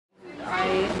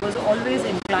was always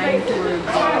inclined towards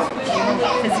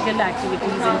physical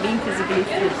activities and being physically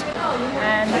fit.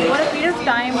 And for a period of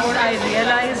time, what I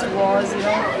realized was,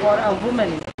 for a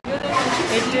woman,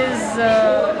 it is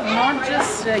not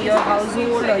just your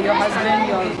household or your husband,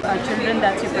 your children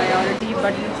that's your priority,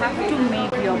 but you have to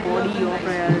make your body your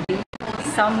priority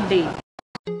someday.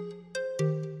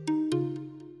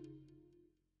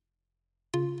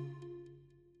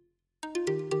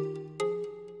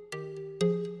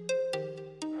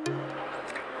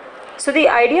 So the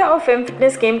idea of Femme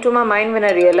Fitness came to my mind when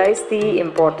I realized the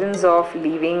importance of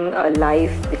living a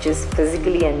life which is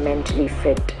physically and mentally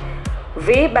fit.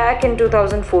 Way back in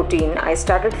 2014, I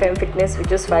started Femme Fitness with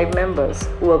just 5 members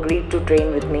who agreed to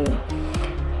train with me.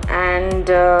 And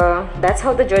that's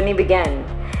how the journey began.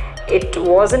 It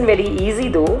wasn't very easy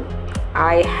though.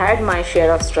 I had my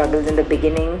share of struggles in the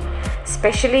beginning,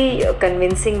 especially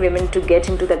convincing women to get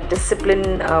into that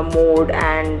discipline mode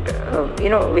and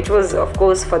which was of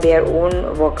course for their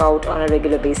own workout on a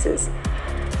regular basis.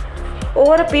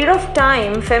 Over a period of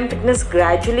time, Femme Fitness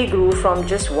gradually grew from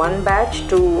just one batch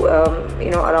to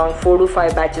around 4 to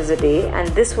 5 batches a day, and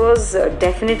this was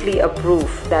definitely a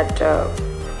proof that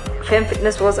Femme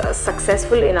Fitness was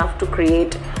successful enough to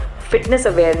create fitness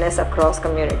awareness across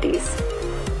communities.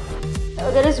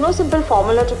 There is no simple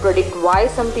formula to predict why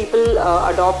some people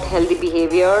adopt healthy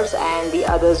behaviors and the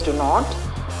others do not.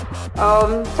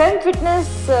 Femme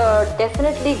Fitness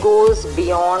definitely goes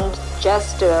beyond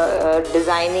just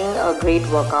designing a great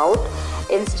workout.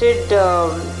 Instead,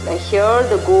 here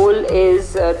the goal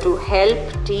is to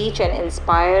help, teach and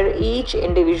inspire each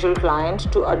individual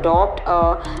client to adopt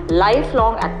a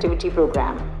lifelong activity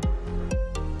program.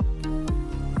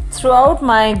 Throughout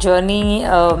my journey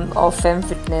of Femme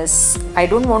Fitness, I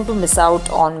don't want to miss out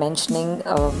on mentioning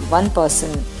one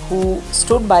person who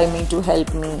stood by me to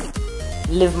help me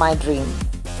live my dream,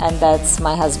 and that's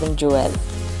my husband Joel.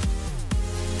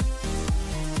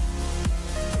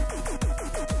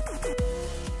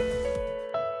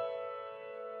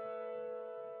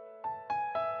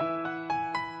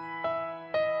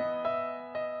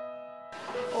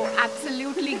 Oh,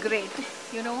 absolutely great.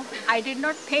 I did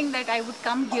not think that I would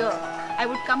come here. I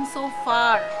would come so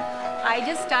far. I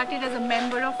just started as a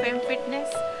member of Femme Fitness.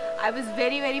 I was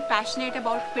very, very passionate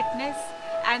about fitness,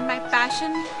 and my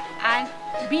passion and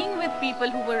being with people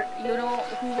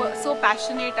who were so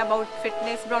passionate about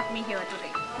fitness brought me here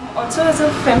today. Also, as a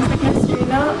Femme Fitness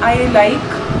trainer, I like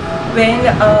when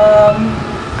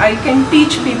I can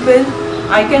teach people,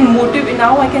 I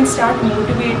can start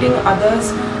motivating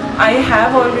others. I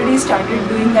have already started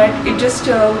doing that. It just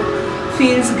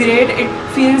feels great. It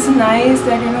feels nice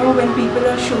that when people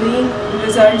are showing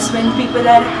results, when people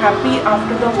are happy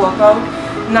after the workout.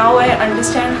 Now I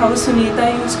understand how Sunita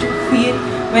used to feel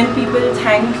when people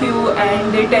thank you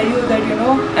and they tell you that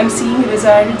I'm seeing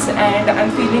results and I'm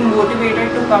feeling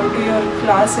motivated to come to your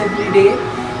class every day.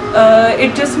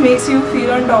 It just makes you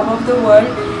feel on top of the world,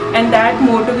 and that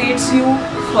motivates you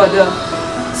further.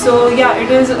 So yeah,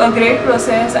 it is a great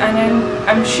process, and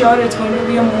I'm sure it's going to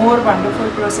be a more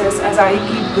wonderful process as I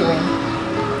keep growing.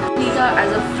 Sunita, as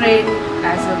a friend,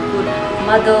 as a good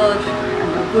mother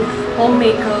and a good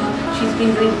homemaker, she's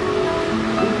been doing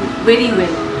very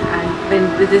well. And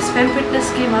when this Femme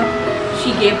Fitness came up,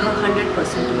 she gave her 100%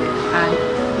 to it, and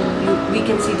we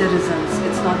can see the results.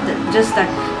 It's not just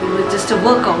that it's just a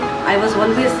workout. I was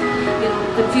always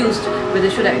confused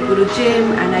whether should I go to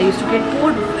gym, and I used to get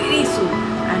bored very soon.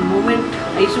 And the moment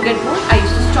I used to get bored, I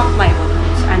used to stop my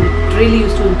workouts, and it really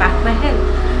used to impact my health.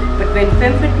 But when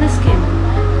Femme Fitness came in,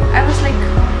 I was like,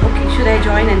 okay, should I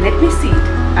join and let me see it?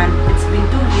 And it's been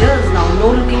 2 years now,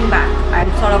 no looking back.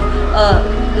 I'm sort of a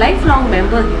lifelong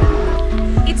member here.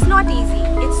 It's not easy.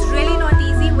 It's really not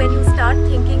easy when you start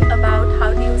thinking about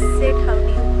how do you sit, how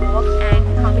do you walk, and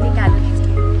how many calories do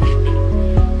you eat a day.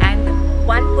 And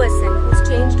one person who's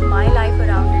changed my life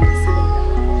around it is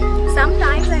Sunita.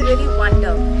 Sometimes I really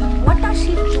wonder, what does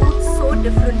she do so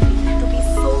differently to be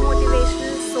so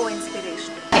motivational, so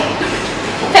inspirational?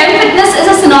 Femme Fitness is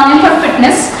a synonym for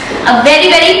fitness, a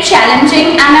very, very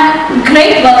challenging and a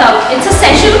great workout. It's a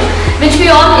session which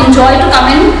we all enjoy to come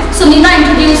in. Sunita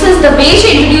introduces, the way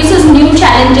she introduces new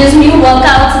challenges, new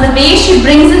workouts, the way she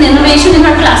brings in innovation in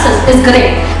her classes is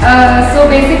great. So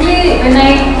basically, when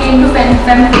I came to Femme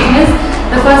Fitness,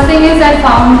 the first thing is I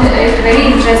found it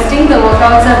very interesting. The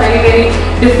workouts are very, very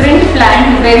different,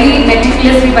 planned very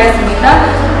meticulously by Sunita.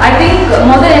 I think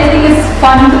more than anything is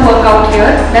fun to work out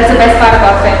here. That's the best part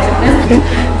about Femme Fitness.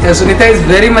 Yeah, Sunita is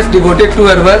very much devoted to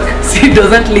her work. She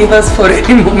doesn't leave us for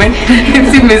any moment.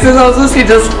 If she misses also, she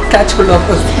just catch hold of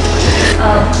us.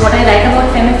 What I like about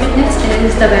Femme Fitness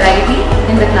is the variety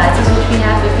in the classes which we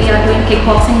have. If we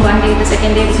kickboxing one day, the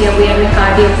second day we are doing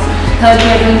cardio, third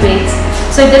we are doing weights.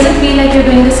 So it doesn't feel like you're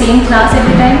doing the same class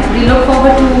every time. We look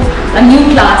forward to a new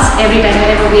class every time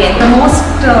whenever we enter. The most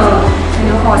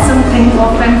awesome thing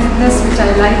of Femme Fitness which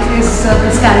I like is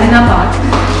the stamina part.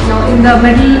 In the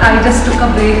middle I just took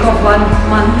a break of 1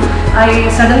 month.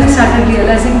 I suddenly started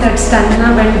realizing that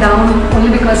stamina went down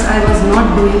only because I was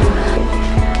not doing.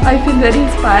 I feel very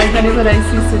inspired whenever I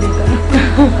see Sunita.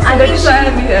 I think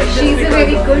she's a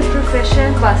very good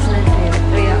professional personal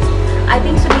trainer. I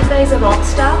think Sunita is a rock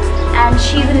star and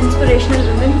she's an inspirational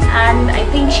woman, and I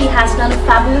think she has done a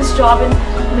fabulous job in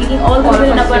making all the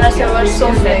women in Abana server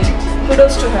so fit.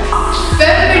 Kudos to her.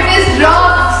 Femme Fitness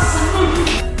rocks!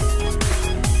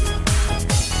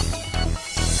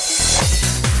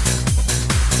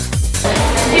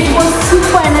 It was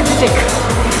super energetic.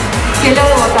 Killer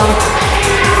workout.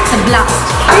 It's a blast.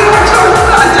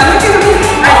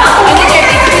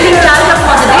 Energetic, feeling charged up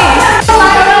for the day.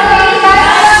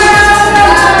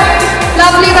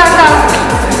 Lovely workout.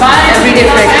 Everyday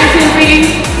flex.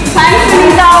 Thanks,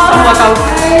 Sunita. Workout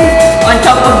on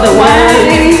top of the world.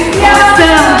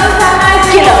 Awesome.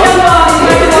 Killer.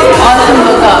 Awesome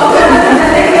workout.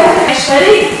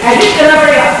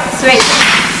 Sweet.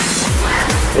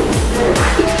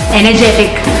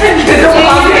 Energetic.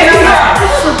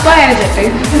 Super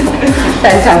energetic.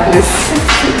 Fantabulous.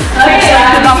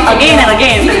 Again and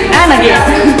again and again.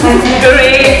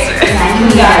 Great.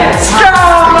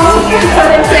 Strong.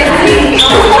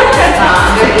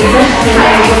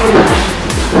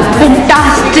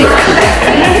 Fantastic.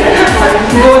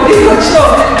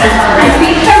 I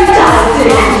feel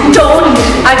fantastic. Toned.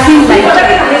 I feel like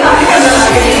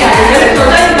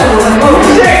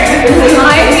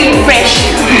I feel fresh.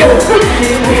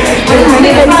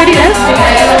 Anybody else?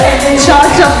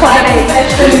 Charged up for the day.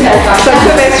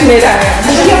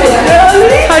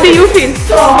 How do you feel?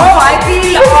 Oh, I